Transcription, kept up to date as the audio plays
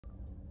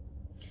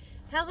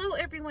Hello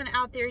everyone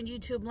out there in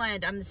YouTube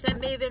land. I'm the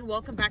Scent Maven.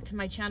 Welcome back to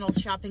my channel,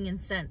 Shopping in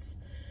Scents.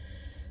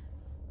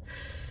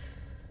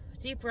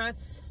 Deep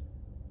breaths.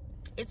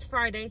 It's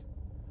Friday.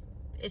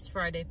 It's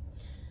Friday.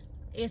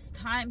 It's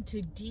time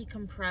to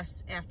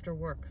decompress after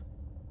work.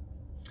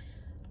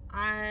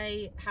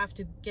 I have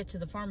to get to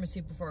the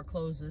pharmacy before it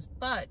closes,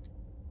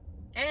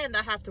 and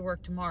I have to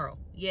work tomorrow.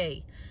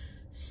 Yay.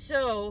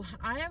 So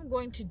I am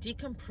going to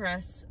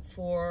decompress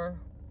for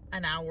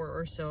an hour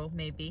or so,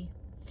 maybe.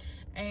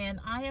 And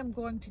I am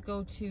going to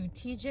go to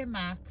TJ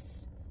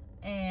Maxx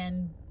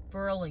and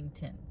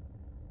Burlington.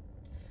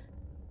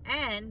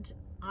 And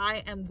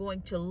I am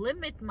going to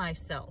limit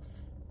myself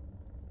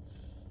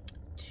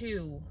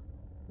to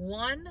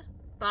one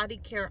body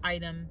care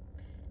item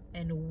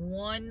and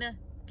one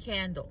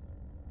candle.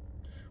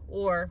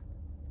 Or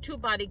 2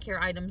 body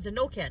care items and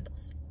no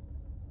candles.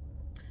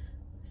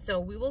 So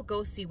we will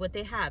go see what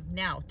they have.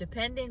 Now,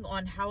 depending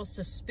on how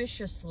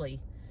suspiciously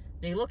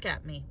they look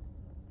at me,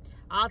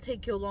 I'll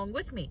take you along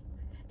with me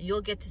and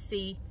you'll get to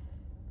see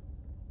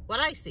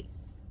what I see.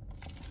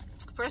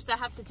 First, I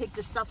have to take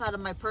this stuff out of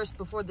my purse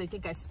before they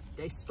think I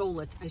stole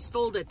it. I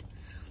stole it.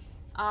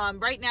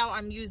 Right now,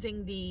 I'm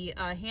using the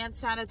hand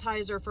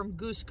sanitizer from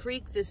Goose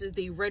Creek. This is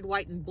the red,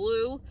 white, and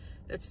blue.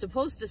 It's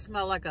supposed to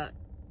smell like a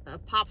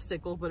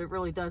popsicle, but it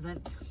really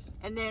doesn't.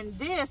 And then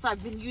this,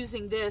 I've been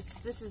using this.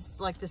 This is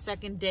like the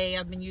second day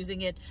I've been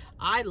using it.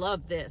 I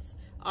love this.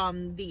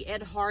 The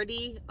Ed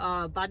Hardy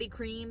body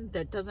cream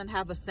that doesn't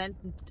have a scent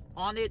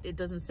on it. It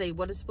doesn't say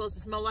what it's supposed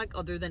to smell like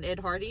other than Ed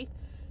Hardy.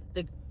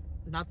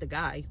 Not the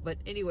guy, but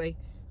anyway.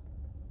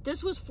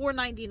 This was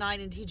 $4.99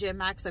 in TJ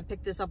Maxx. I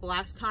picked this up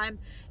last time.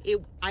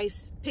 I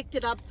picked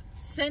it up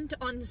scent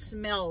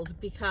unsmelled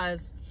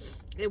because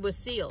it was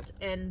sealed.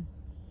 And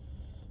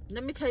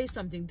let me tell you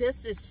something.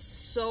 This is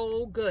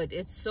so good.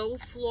 It's so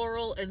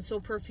floral and so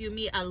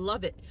perfumey. I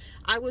love it.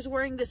 I was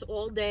wearing this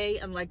all day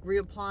and like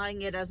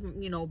reapplying it as,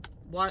 you know,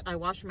 I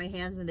wash my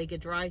hands and they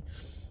get dry.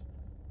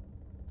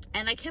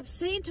 And I kept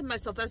saying to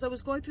myself as I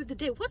was going through the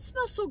day, what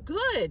smells so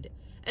good?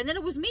 And then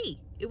it was me.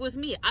 It was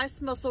me. I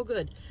smell so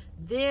good.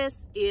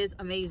 This is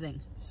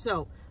amazing.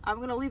 So I'm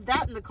going to leave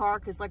that in the car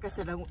because, like I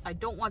said, I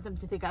don't want them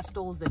to think I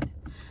stole it.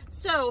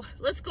 So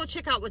let's go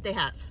check out what they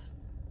have.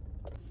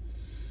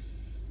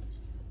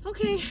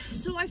 Okay,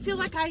 so I feel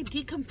like I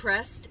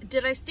decompressed.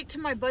 Did I stick to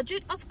my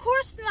budget? Of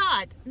course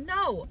not.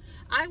 No,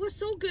 I was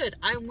so good.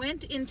 I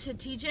went into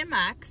TJ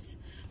Maxx,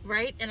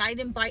 right? And I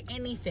didn't buy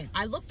anything.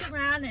 I looked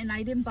around and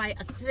I didn't buy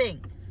a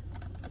thing.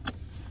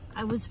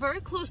 I was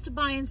very close to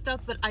buying stuff,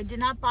 but I did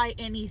not buy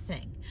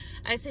anything.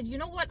 I said, you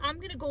know what? I'm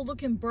going to go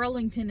look in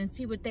Burlington and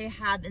see what they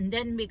have and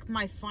then make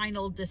my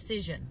final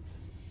decision.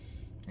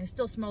 I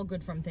still smell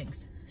good from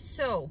things.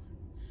 So,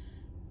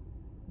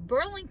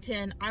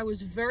 Burlington, I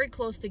was very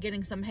close to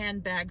getting some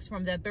handbags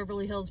from that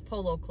Beverly Hills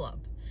Polo Club.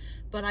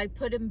 But I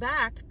put them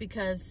back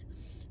because,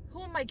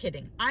 who am I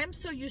kidding? I'm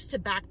so used to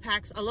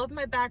backpacks. I love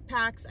my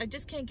backpacks. I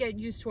just can't get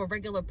used to a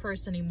regular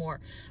purse anymore.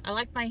 I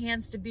like my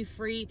hands to be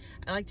free.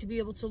 I like to be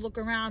able to look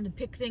around and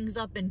pick things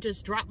up and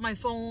just drop my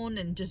phone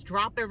and just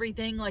drop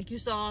everything like you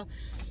saw.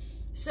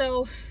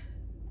 So,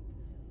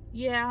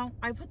 yeah,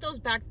 I put those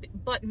back,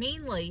 but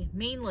mainly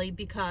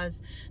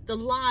because the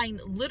line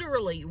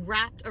literally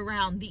wrapped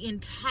around the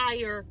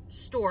entire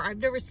store. I've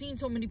never seen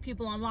so many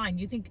people online.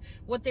 You think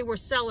what they were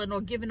selling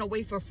or giving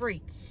away for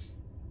free.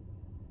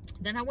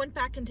 Then I went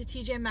back into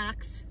TJ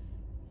Maxx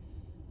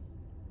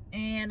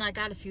and I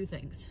got a few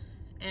things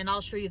and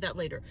I'll show you that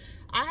later.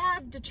 I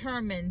have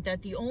determined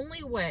that the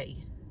only way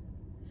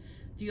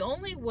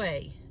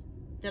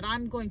that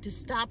I'm going to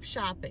stop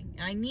shopping,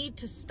 I need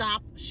to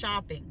stop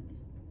shopping.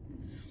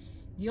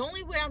 The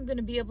only way I'm going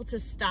to be able to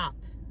stop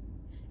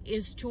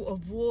is to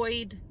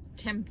avoid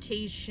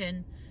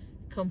temptation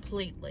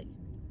completely.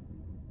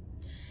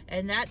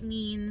 And that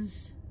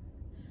means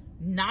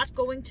not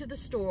going to the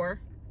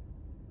store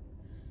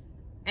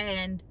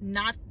and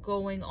not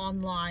going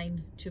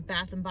online to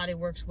Bath & Body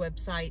Works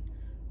website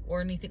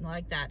or anything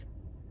like that.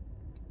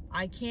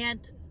 I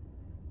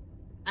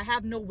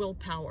have no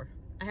willpower.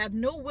 I have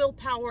no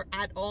willpower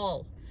at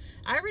all.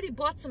 I already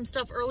bought some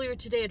stuff earlier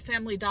today at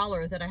Family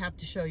Dollar that I have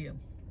to show you.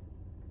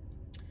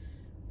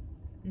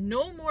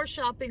 No more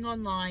shopping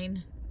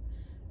online.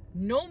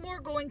 No more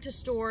going to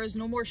stores.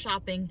 No more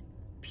shopping,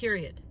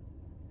 period.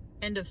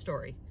 End of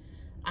story.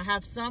 I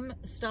have some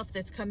stuff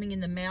that's coming in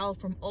the mail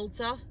from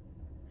Ulta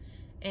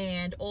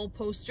and All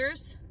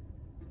Posters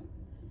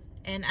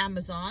and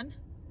Amazon.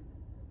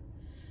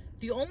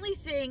 The only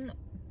thing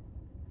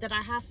that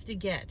I have to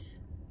get,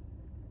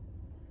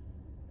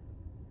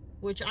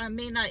 which I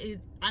may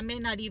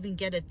not even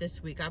get it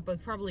this week, I'll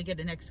probably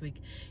get it next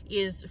week,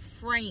 is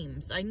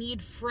frames. I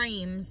need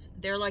frames.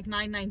 They're like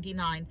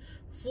 $9.99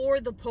 for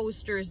the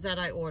posters that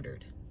I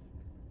ordered.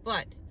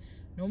 But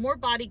no more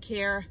body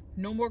care,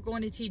 no more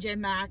going to TJ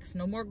Maxx,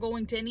 no more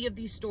going to any of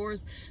these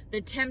stores.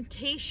 The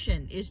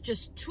temptation is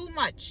just too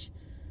much.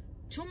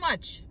 Too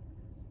much.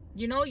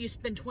 You know, you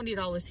spend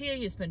 $20 here,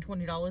 you spend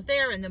 $20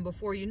 there, and then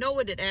before you know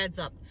it, it adds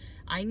up.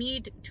 I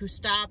need to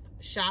stop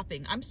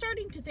shopping. I'm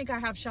starting to think I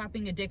have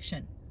shopping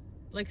addiction.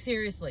 Like,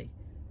 seriously.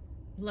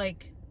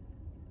 Like,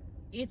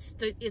 it's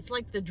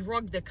like the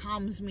drug that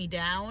calms me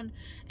down,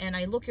 and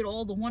I look at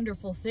all the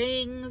wonderful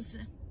things.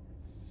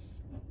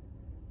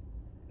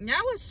 Now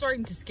it's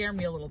starting to scare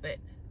me a little bit.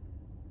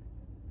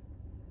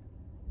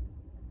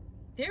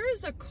 There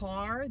is a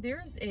car,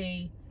 there's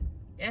a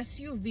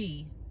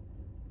SUV.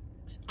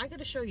 I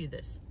gotta show you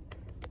this.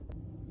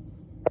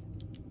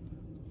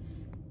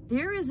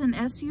 There is an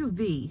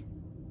SUV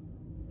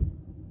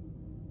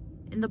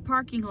in the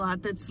parking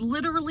lot that's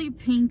literally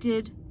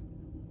painted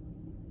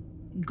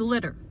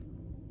glitter.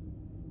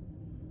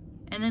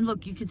 And then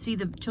look, you can see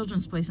the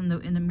children's place in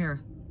the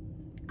mirror.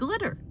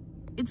 Glitter.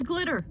 It's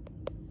glitter.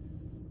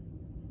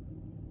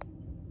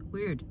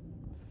 Weird.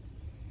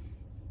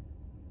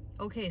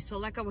 Okay, so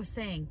like I was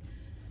saying,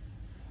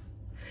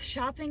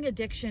 shopping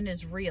addiction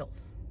is real.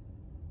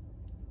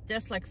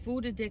 Just like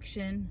food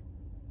addiction,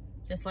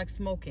 just like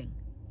smoking.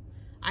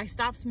 I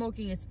stopped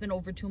smoking, it's been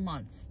over 2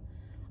 months.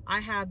 I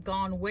have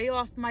gone way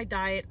off my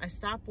diet. I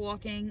stopped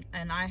walking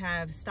and I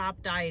have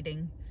stopped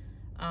dieting.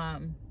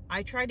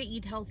 I try to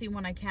eat healthy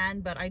when I can,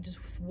 but I just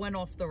went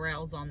off the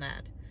rails on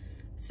that.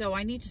 So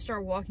I need to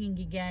start walking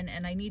again,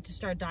 and I need to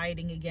start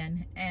dieting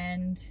again,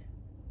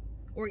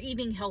 or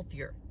eating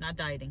healthier, not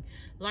dieting.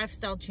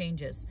 Lifestyle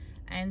changes.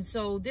 And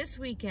so this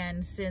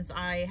weekend, since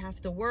I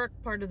have to work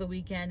part of the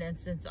weekend, and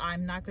since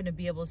I'm not going to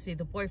be able to see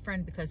the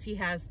boyfriend because he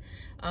has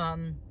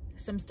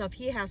some stuff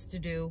he has to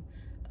do,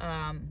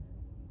 I'm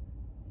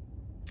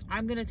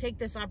going to take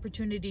this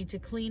opportunity to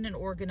clean and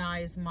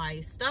organize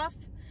my stuff.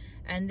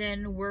 And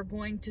then we're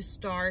going to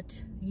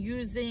start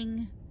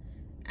using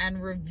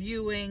and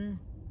reviewing,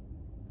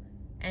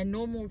 and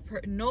no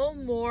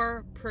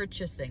more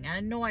purchasing. I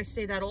know I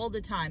say that all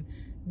the time.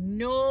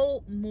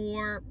 No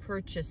more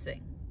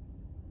purchasing.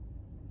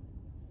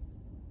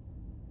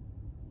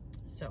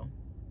 So,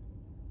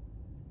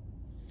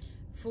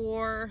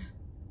 for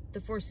the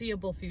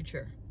foreseeable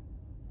future,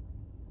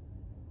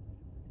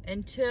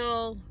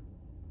 until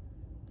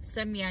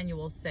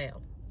semi-annual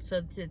sale.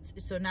 So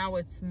now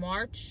it's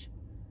March.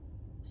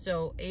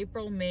 So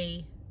April,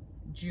 May,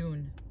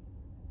 June,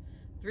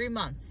 3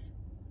 months.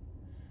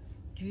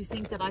 Do you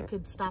think that I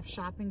could stop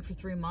shopping for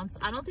 3 months?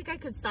 I don't think I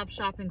could stop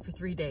shopping for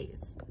 3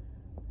 days.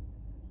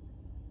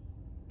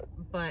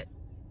 But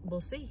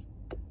we'll see.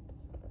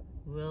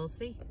 We'll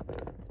see.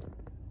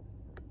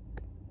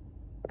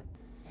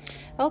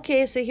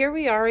 Okay, so here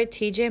we are at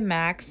TJ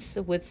Maxx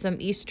with some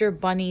Easter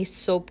Bunny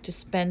soap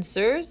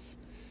dispensers.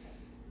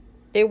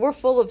 They were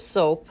full of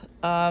soap.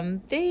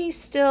 They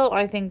still,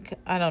 I think,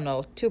 I don't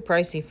know, too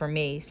pricey for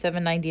me.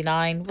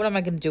 $7.99. What am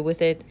I going to do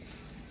with it?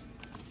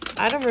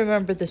 I don't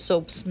remember the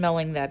soap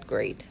smelling that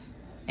great.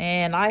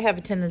 And I have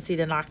a tendency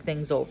to knock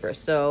things over,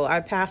 so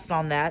I passed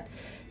on that.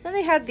 Then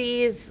they had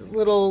these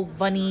little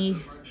bunny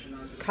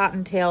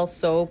cottontail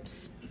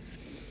soaps.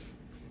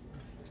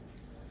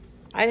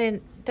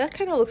 That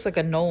kind of looks like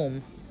a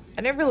gnome.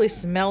 I didn't really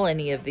smell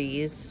any of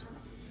these.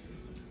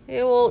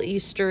 They're all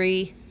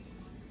Eastery.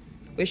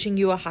 Wishing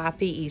you a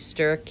happy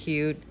Easter.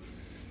 Cute.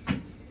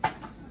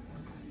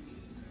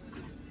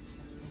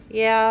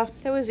 Yeah,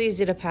 that was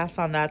easy to pass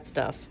on that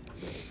stuff.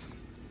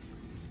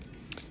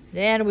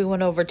 Then we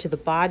went over to the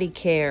body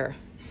care.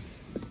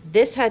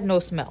 This had no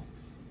smell.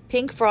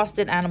 Pink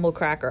frosted animal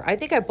cracker. I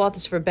think I bought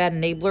this for Bad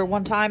Enabler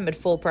one time at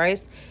full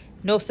price.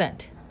 No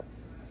scent.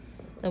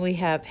 Then we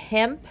have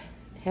Hemp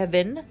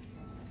Heaven.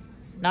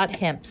 Not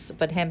Hemps,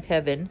 but Hemp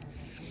Heaven.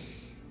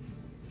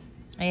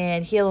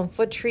 And Heel and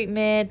Foot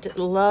Treatment.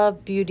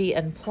 Love, Beauty,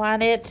 and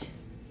Planet.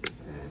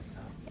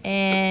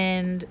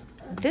 And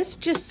this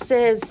just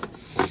says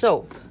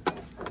soap.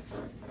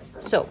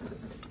 Soap.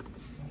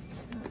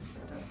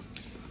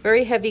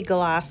 Very heavy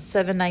glass,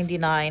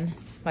 $7.99.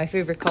 My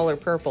favorite color,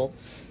 purple.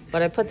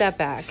 But I put that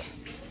back.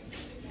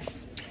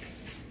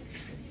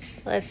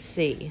 Let's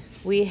see.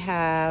 We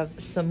have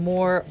some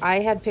more. I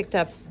had picked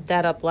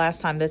that up last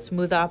time, that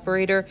Smooth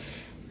Operator.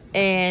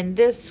 And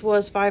this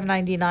was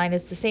 $5.99.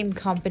 It's the same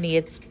company.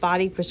 It's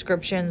Body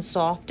Prescription,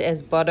 Soft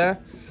as Butter.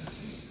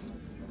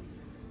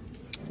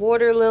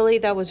 Water Lily,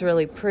 that was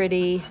really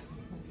pretty.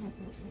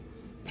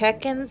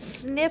 Peck and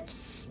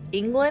Sniffs,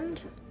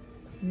 England.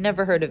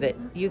 Never heard of it.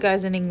 You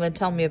guys in England,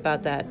 tell me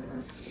about that.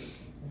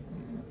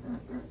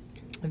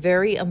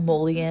 Very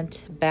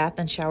emollient bath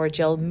and shower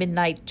gel,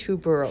 Midnight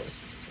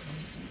Tuberose.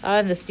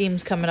 And the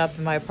steam's coming up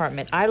in my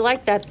apartment. I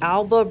like that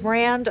Alba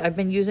brand. I've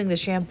been using the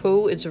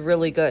shampoo. It's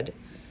really good.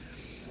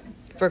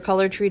 For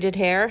color treated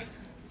hair,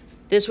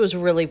 this was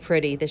really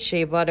pretty, the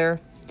shea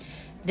butter.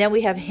 Then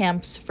we have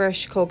Hemp's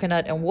fresh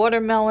coconut and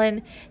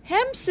watermelon.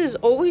 Hemp's is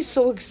always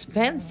so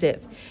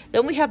expensive.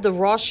 Then we have the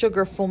raw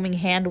sugar foaming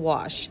hand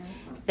wash.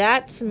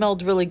 That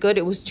smelled really good.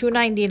 It was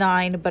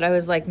 $2.99, but I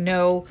was like,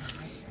 no.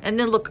 And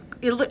then look,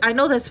 I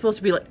know that's supposed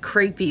to be like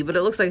crepey, but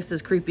it looks like it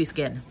says creepy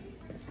skin.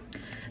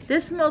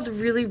 This smelled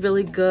really,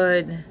 really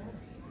good.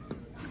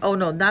 Oh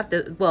no, not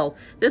the, well,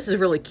 this is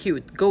really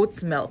cute.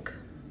 Goat's milk.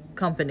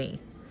 company.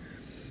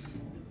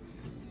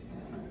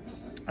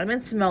 I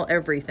didn't smell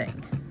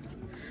everything.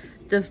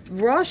 The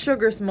raw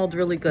sugar smelled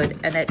really good,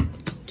 and at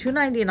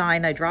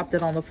 $2.99 I dropped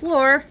it on the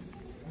floor.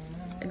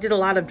 I did a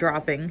lot of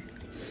dropping.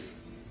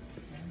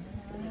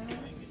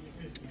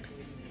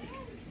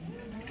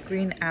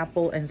 Green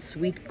apple and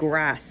sweet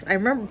grass. I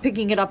remember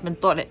picking it up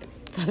and thought it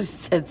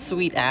said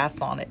sweet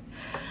ass on it.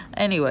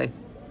 Anyway,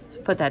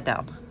 put that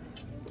down.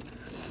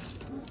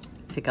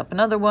 Pick up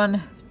another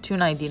one,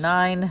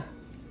 $2.99.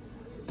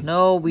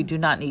 No, we do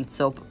not need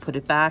soap. Put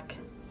it back.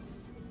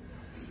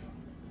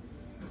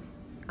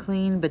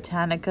 Clean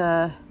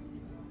Botanica.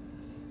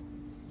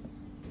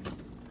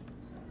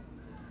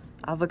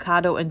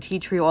 Avocado and tea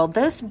tree oil.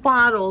 This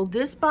bottle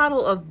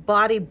of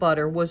body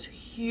butter was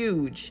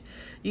huge.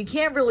 You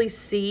can't really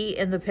see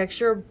in the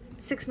picture.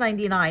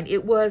 $6.99.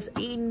 It was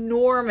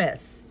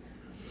enormous.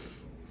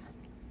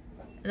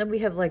 And then we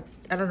have, like,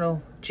 I don't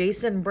know,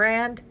 Jason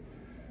brand.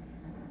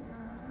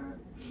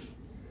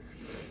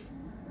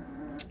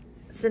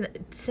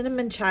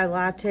 Cinnamon chai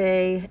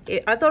latte.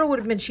 I thought it would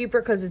have been cheaper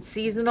because it's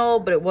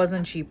seasonal, but it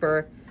wasn't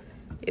cheaper.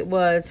 It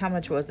was, how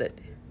much was it?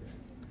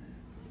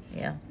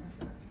 Yeah.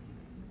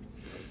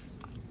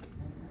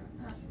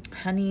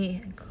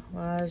 Honey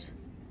collage.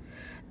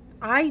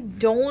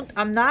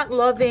 I'm not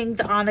loving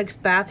the Onyx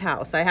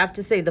bathhouse. I have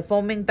to say, the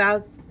foaming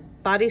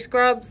body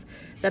scrubs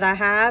that I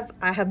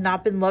have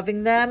not been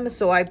loving them.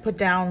 So I put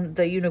down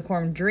the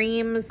Unicorn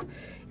Dreams,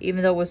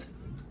 even though it was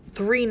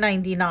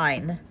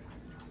 $3.99.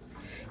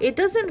 It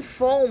doesn't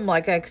foam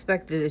like I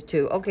expected it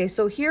to. Okay,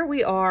 so here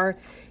we are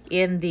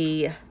in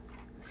the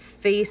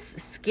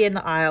skincare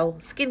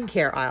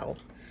aisle.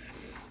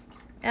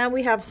 And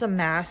we have some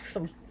masks,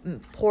 some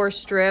pore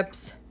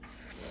strips,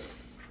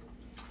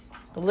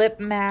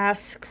 lip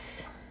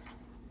masks.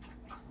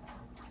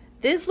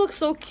 This looks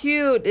so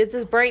cute. It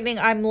says brightening,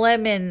 I'm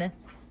lemon.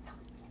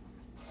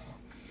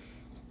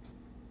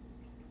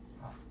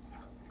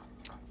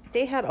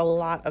 They had a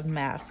lot of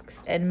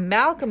masks, and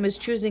Malcolm is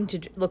choosing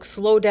to look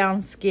slow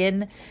down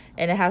skin,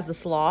 and it has the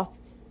sloth.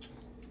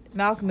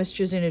 Malcolm is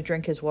choosing to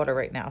drink his water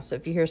right now, so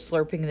if you hear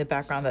slurping in the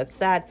background, that's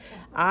that.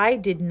 I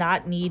did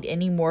not need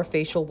any more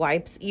facial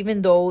wipes,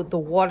 even though the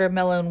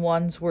watermelon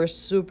ones were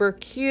super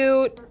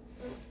cute.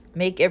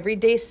 Make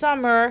everyday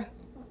summer.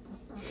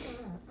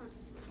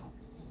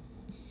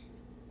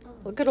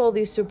 Look at all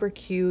these super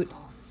cute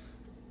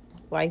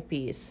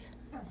wipies.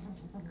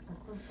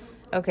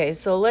 Okay,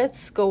 so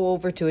let's go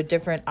over to a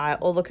different aisle.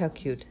 Oh, look how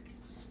cute.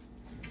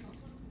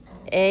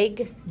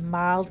 Egg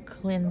mild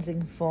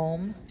cleansing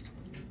foam.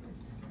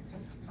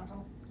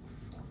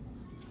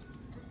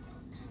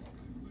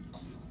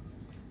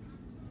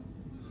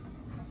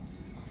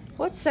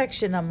 What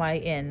section am I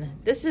in?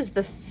 This is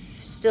the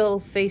still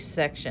face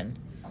section.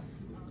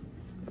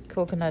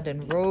 Coconut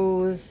and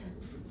rose.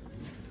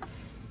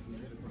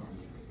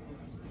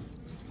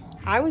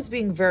 I was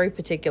being very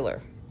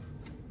particular.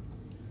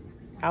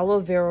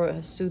 Aloe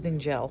vera soothing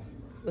gel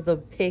with a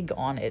pig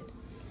on it.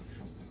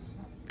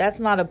 That's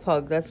not a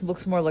pug. That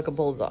looks more like a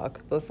bulldog.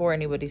 Before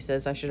anybody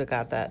says I should have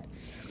got that.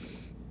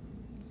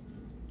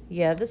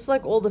 Yeah, this is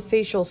like all the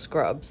facial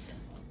scrubs.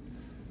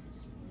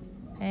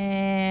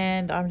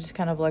 And I'm just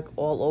kind of like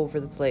all over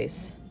the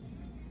place.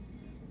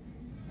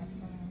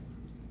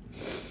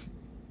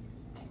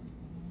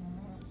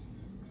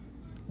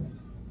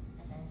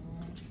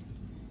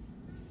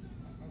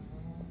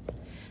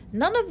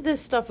 None of this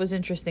stuff was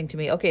interesting to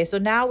me. Okay, so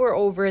now we're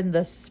over in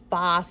the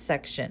spa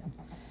section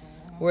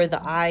where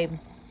the eye,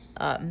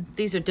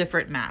 these are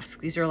different masks.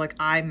 These are like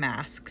eye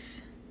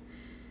masks.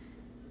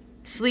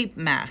 Sleep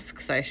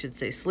masks, I should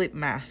say, sleep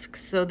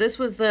masks. So this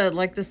was the,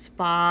 like the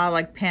spa,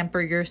 like pamper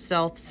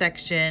yourself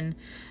section,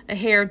 a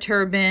hair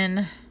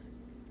turban,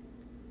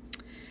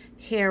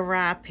 hair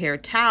wrap, hair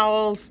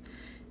towels.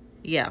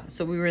 Yeah,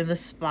 so we were in the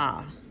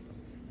spa.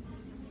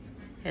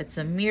 Had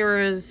some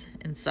mirrors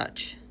and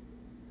such.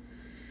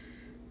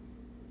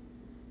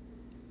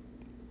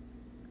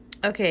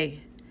 Okay,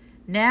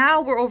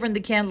 now we're over in the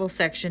candle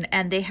section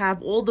and they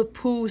have all the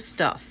poo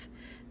stuff.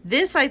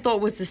 This I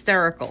thought was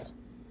hysterical.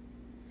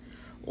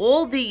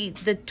 All the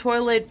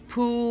toilet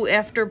poo,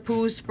 after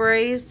poo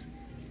sprays,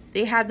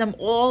 they had them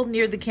all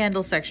near the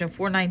candle section.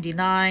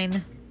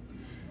 $4.99.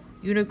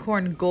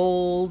 Unicorn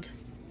Gold.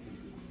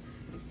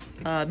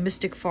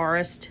 Mystic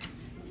Forest.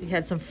 We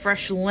had some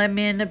fresh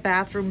lemon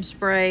bathroom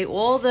spray.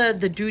 All the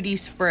duty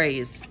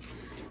sprays.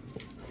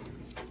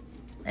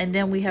 And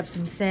then we have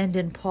some Sand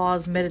and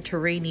Paws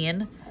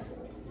Mediterranean.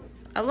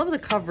 I love the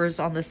covers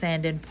on the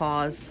Sand and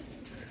Paws.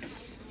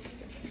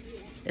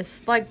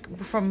 It's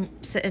like from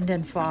Sand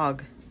and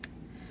Fog.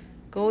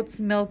 Goat's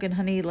milk and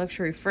honey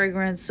luxury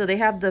fragrance. So they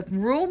have the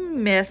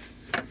room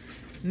mists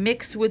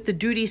mixed with the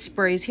duty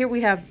sprays. Here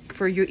we have,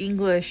 for your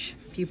English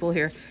people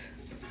here,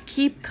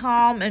 Keep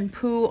Calm and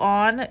Poo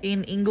On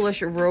in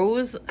English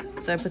Rose.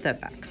 So I put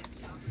that back.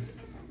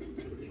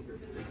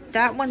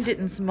 That one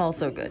didn't smell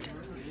so good.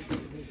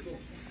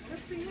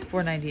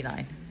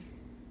 $4.99.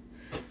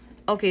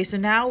 Okay, so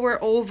now we're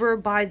over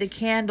by the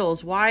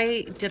candles.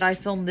 Why did I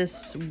film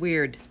this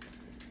weird?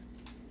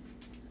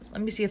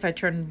 Let me see if I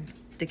turned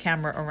the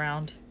camera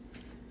around.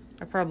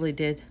 I probably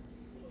did.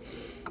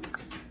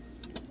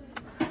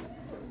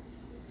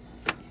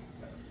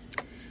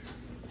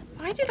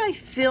 Why did I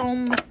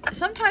film?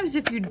 Sometimes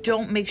if you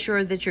don't make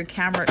sure that your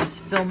camera is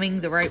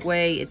filming the right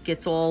way, it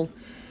gets all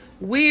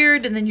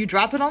weird and then you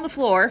drop it on the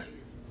floor.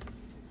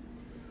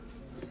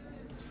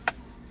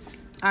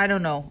 I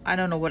don't know. I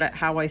don't know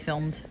how I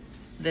filmed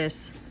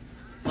this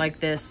like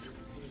this.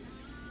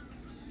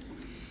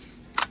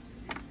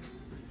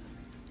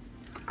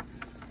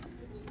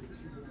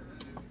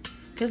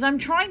 Because I'm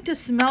trying to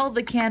smell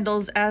the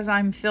candles as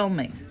I'm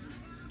filming.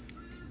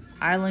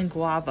 Island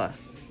Guava.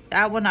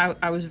 That one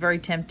I was very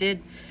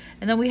tempted.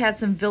 And then we had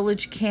some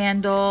Village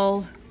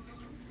Candle.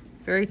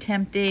 Very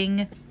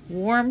tempting.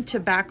 Warm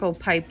Tobacco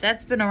Pipe.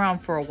 That's been around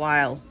for a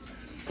while.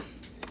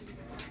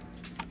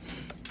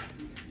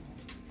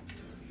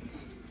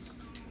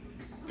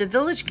 The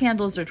Village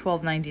Candles are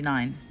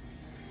 $12.99.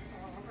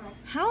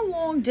 How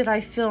long did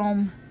I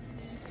film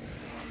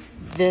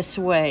this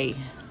way?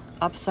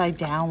 Upside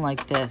down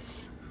like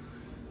this.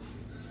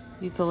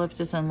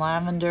 Eucalyptus and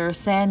lavender,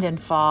 sand and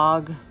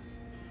fog.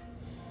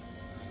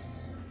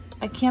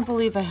 I can't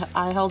believe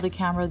I held the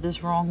camera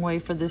this wrong way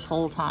for this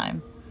whole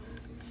time.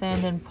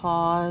 Sand and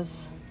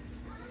pause.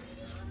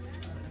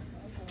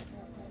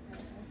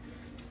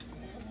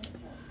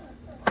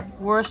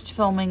 Worst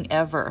filming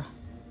ever.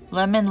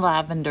 Lemon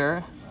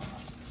lavender.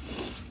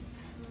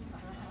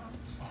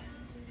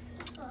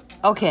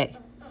 Okay,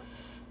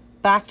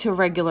 back to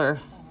regular.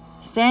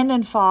 Sand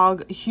and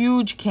fog,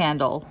 huge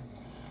candle.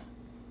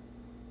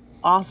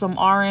 Awesome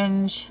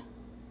orange.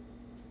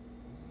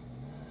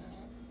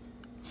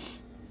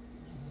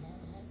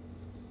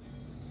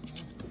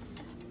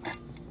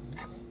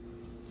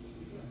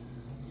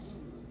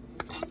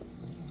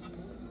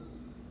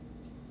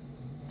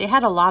 They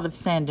had a lot of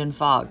sand and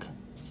fog.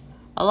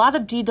 A lot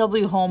of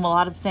DW Home, a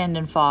lot of sand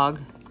and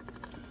fog.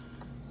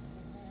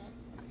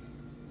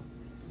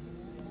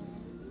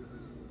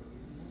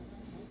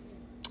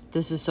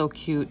 This is so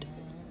cute.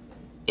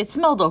 It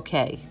smelled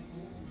okay.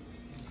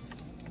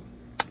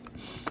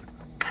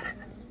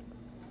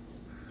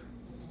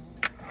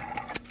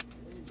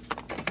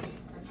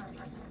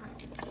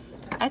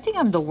 I think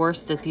I'm the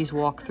worst at these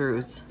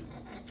walkthroughs.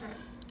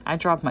 I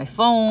dropped my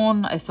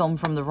phone. I filmed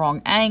from the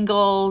wrong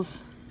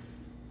angles.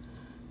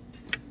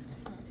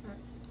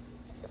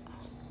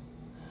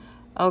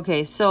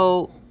 Okay,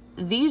 so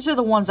these are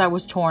the ones I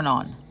was torn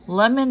on.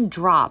 Lemon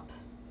Drop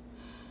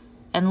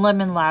and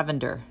Lemon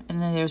Lavender.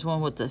 And then there's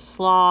one with the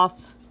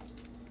sloth,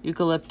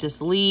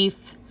 eucalyptus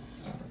leaf.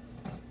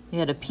 You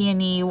had a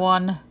peony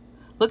one.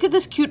 Look at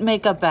this cute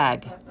makeup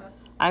bag.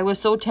 I was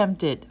so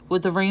tempted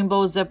with the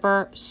rainbow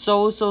zipper.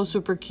 So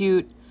super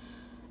cute.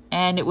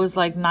 And it was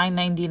like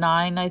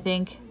 $9.99, I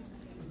think.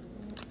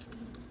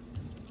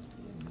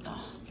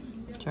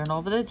 Turn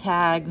over the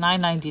tag.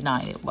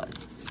 $9.99 it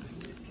was.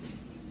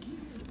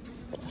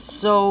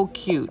 So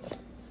cute.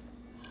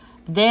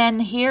 Then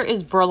here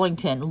is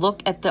Burlington.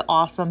 Look at the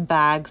awesome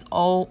bags.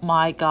 Oh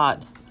my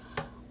God.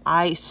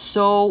 I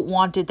so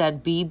wanted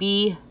that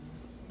BB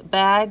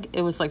bag.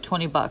 It was like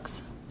 20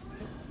 bucks.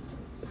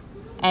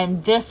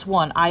 And this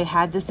one, I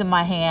had this in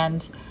my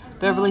hand.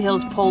 Beverly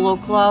Hills Polo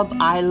Club.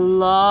 I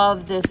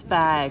love this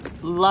bag.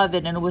 Love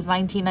it. And it was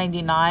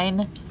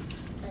 $19.99.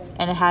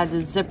 And it had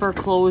the zipper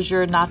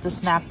closure, not the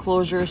snap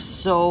closure.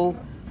 So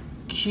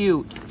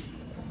cute.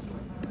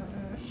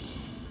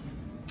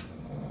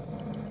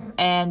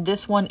 And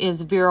this one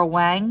is Vera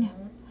Wang.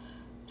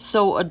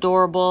 So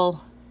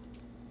adorable.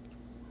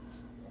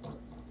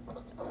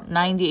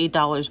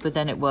 $98, but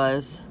then it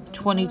was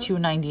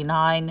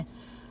 $22.99.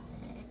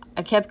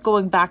 I kept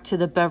going back to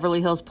the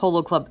Beverly Hills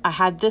Polo Club. I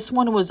had this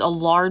one, was a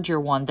larger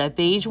one, that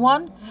beige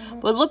one.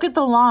 But look at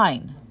the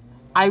line.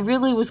 I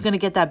really was going to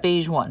get that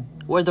beige one,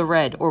 or the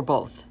red, or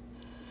both.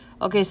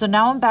 Okay, so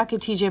now I'm back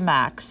at TJ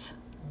Maxx.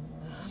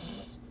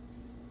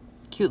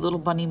 Cute little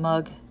bunny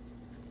mug.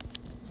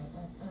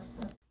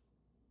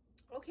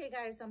 Okay,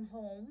 guys, I'm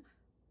home.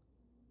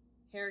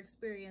 Hair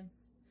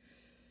experience.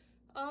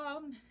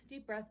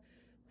 Deep breath.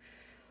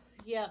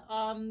 Yeah,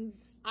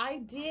 I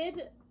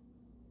did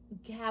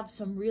have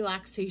some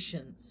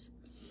relaxations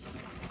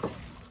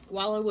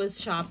while I was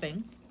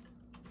shopping.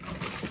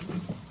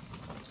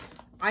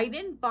 I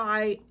didn't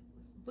buy,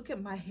 look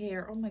at my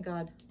hair, oh my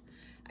God.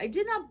 I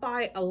did not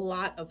buy a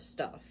lot of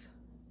stuff,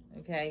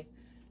 okay?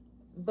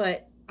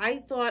 But I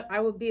thought I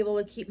would be able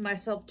to keep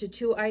myself to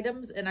 2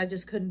 items and I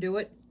just couldn't do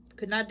it.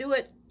 Could not do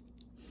it.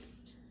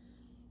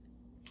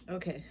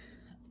 Okay.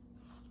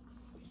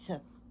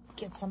 So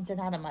get something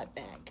out of my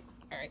bag.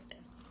 All right.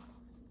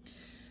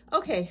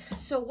 Okay,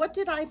 so what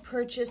did I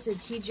purchase at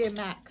TJ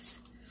Maxx?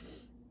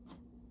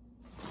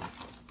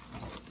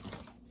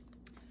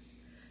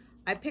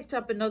 I picked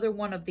up another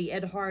one of the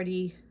Ed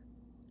Hardy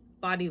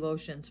body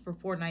lotions for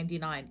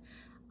 $4.99.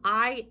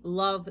 I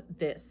love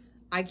this.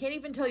 I can't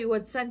even tell you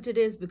what scent it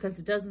is because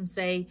it doesn't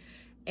say,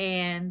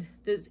 and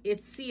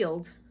it's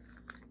sealed.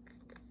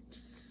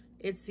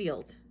 It's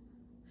sealed.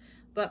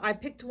 But I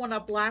picked one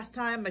up last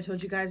time. I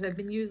told you guys I've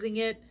been using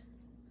it.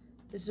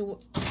 This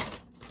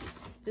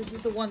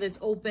is the one that's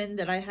open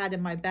that I had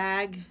in my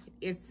bag.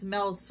 It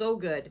smells so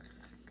good.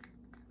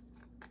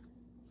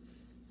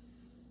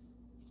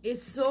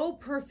 It's so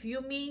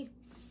perfumey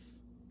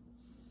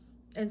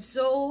and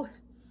so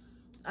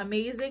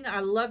amazing. I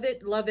love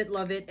it, love it,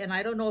 love it. And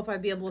I don't know if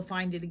I'd be able to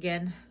find it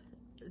again.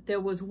 There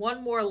was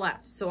one more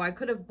left, so I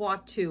could have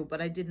bought two, but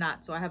I did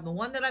not. So I have the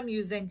one that I'm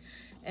using,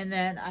 and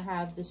then I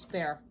have the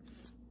spare.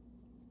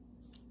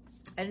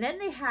 And then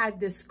they had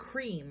this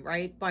cream,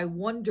 right, by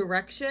One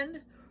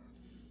Direction,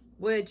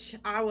 which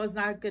I was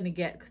not going to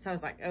get because I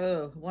was like,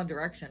 oh, One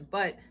Direction.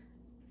 But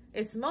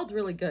it smelled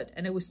really good,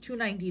 and it was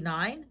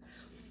 $2.99.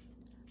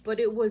 But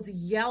it was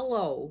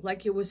yellow,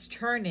 like it was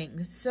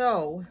turning.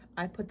 So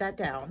I put that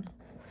down.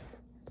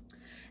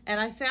 And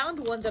I found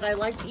one that I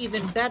liked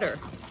even better.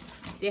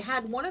 They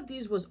had one of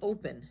these was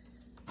open.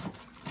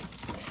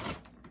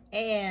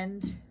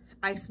 And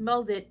I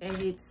smelled it, and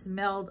it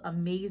smelled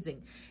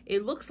amazing.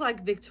 It looks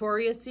like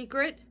Victoria's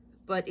Secret,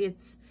 but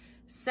it's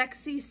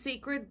Sexy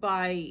Secret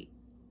by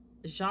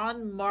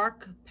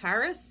Jean-Marc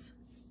Paris.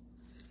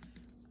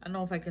 I don't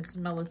know if I can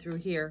smell it through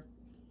here.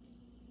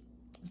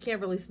 I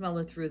can't really smell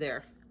it through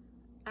there.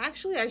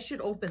 Actually, I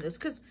should open this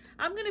because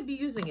I'm going to be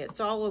using it,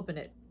 so I'll open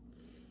it.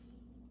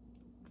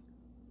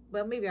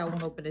 Well, maybe I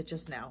won't open it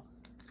just now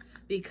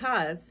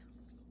because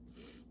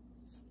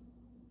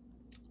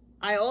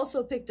I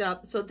also picked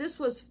up, so this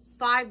was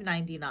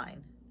 $5.99,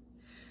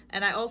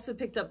 and I also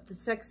picked up the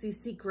Sexy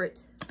Secret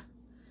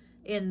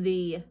in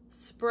the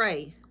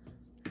spray,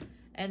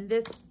 and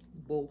this,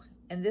 whoa,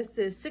 and this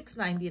is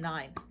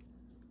 $6.99.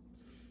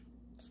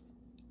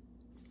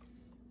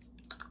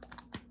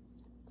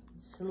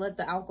 So let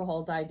the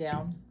alcohol die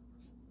down.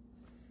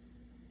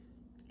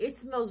 It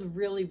smells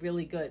really,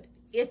 really good.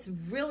 It's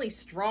really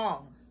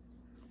strong.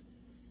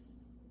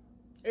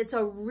 It's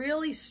a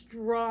really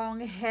strong,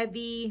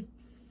 heavy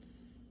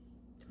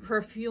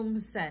perfume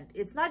scent.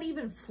 It's not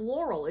even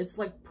floral. It's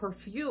like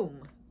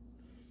perfume.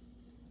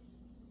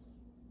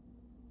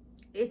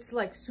 It's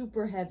like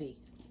super heavy.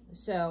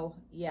 So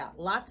yeah,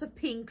 lots of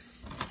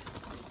pinks.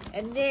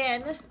 And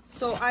then,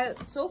 so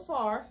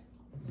far,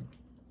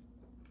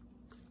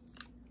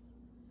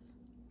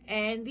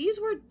 and this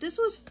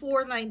was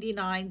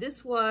 $4.99.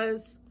 This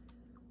was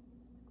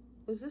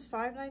this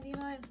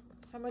 $5.99?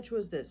 How much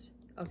was this?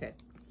 Okay.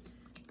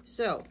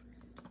 So,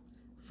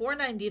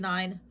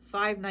 $4.99,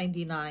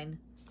 $5.99,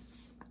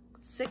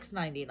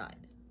 $6.99.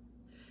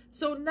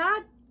 So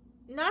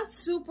not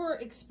super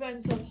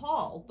expensive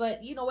haul,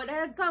 but you know, it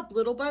adds up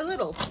little by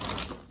little.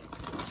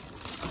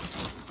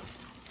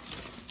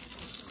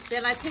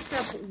 Then I picked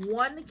up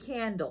one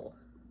candle.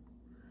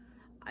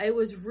 It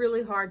was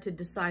really hard to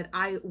decide.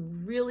 I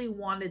really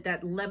wanted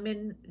that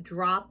lemon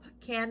drop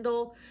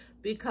candle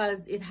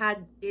because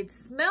it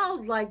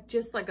smelled like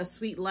just like a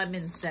sweet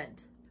lemon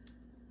scent.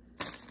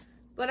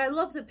 But I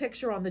love the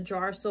picture on the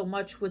jar so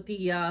much with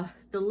the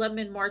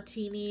lemon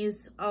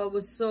martinis. Oh, it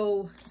was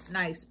so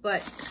nice.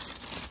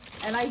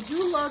 And I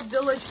do love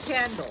Village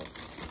candles.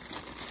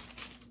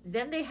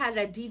 Then they had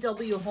that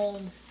DW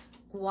Home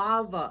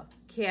guava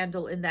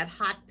candle in that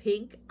hot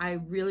pink. I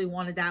really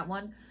wanted that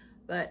one.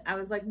 But I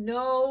was like,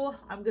 no,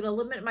 I'm going to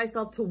limit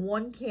myself to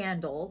one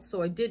candle.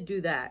 So I did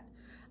do that.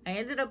 I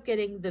ended up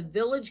getting the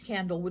Village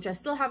candle, which I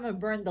still haven't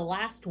burned the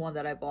last one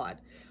that I bought.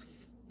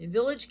 The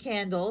Village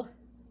candle.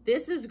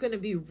 This is going to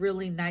be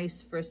really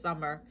nice for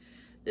summer.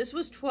 This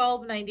was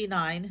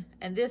 $12.99,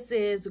 and this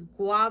is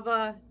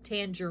Guava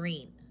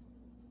Tangerine.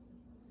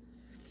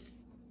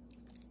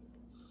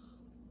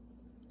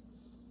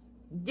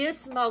 This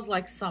smells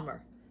like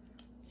summer.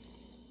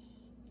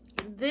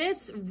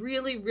 This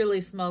really,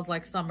 really smells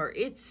like summer.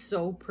 It's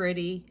so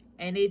pretty,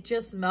 and it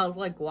just smells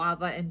like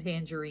guava and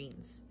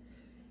tangerines.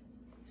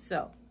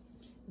 So,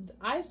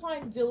 I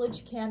find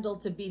Village Candle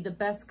to be the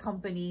best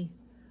company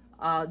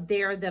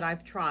there that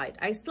I've tried.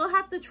 I still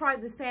have to try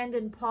the Sand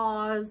and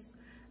Paws.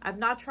 I've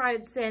not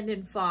tried Sand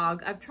and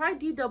Fog. I've tried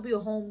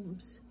DW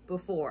Homes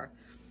before.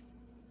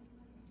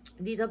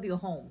 DW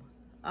Home.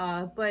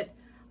 But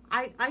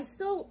I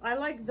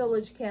like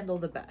Village Candle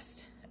the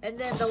best. And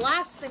then the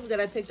last thing that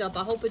I picked up,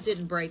 I hope it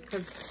didn't break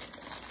because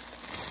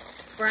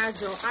it's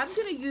fragile. I'm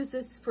going to use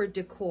this for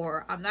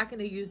decor. I'm not going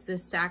to use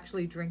this to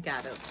actually drink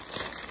out of.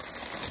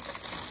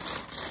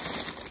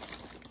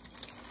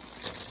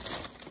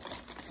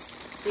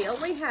 They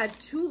only had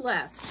 2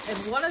 left, and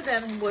one of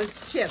them was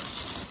chipped.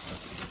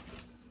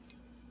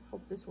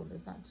 Hope this one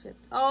is not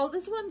chipped. Oh,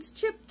 this one's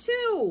chipped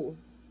too.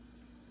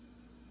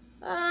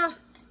 Damn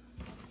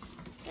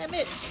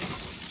it.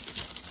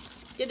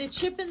 Did it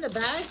chip in the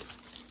bag?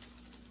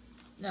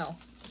 No.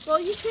 Well,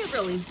 you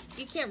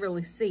can't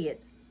really see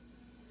it.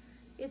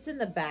 It's in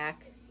the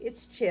back.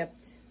 It's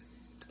chipped.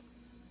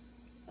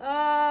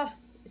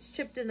 It's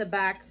chipped in the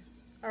back.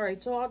 All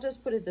right, so I'll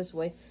just put it this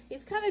way.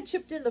 It's kind of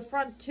chipped in the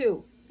front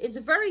too. It's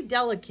very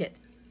delicate.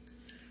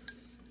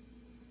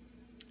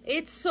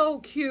 It's so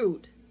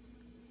cute.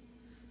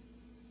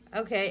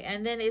 Okay,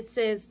 and then it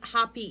says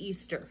Happy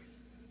Easter.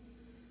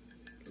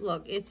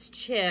 Look, it's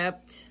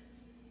chipped.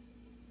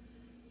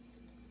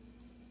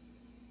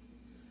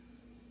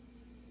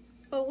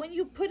 But when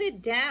you put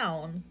it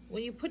down,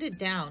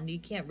 you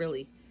can't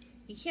really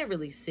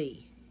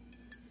see.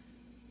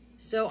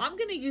 So I'm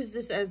going to use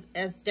this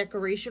as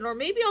decoration, or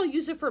maybe I'll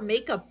use it for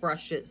makeup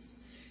brushes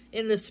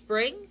in the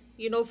spring,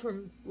 you know,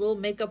 for little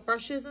makeup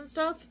brushes and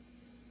stuff.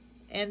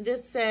 And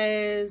this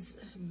says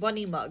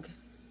bunny mug.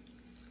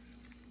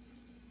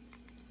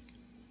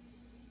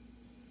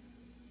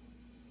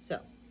 So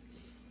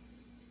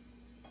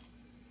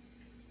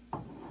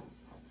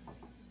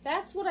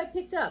that's what I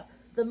picked up.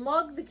 The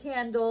mug, the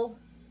candle,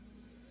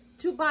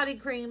 2 body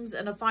creams,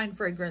 and a fine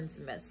fragrance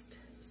mist.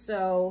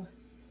 So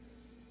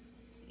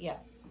yeah,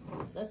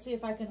 let's see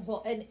if I can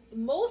hold. And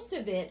most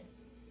of it,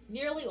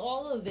 nearly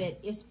all of it,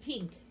 is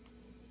pink.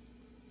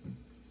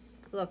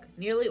 Look,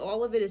 nearly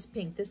all of it is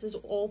pink. This is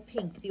all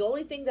pink. The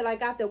only thing that I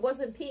got that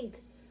wasn't pink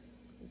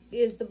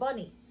is the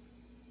bunny.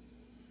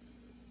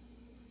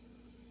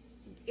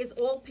 It's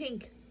all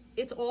pink.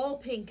 It's all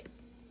pink.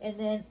 And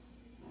then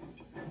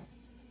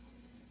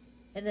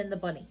the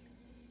bunny.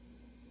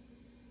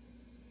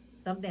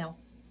 Thumbnail.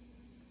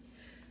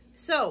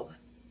 So,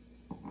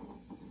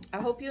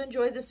 I hope you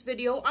enjoyed this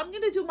video. I'm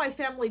going to do my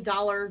Family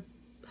Dollar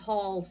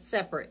haul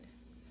separate.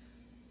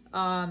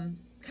 Comment,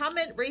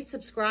 rate,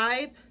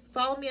 subscribe.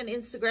 Follow me on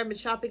Instagram at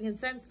Shopping and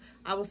Sense.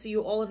 I will see you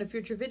all in a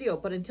future video.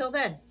 But until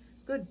then,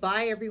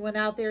 goodbye everyone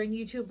out there in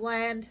YouTube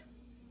land.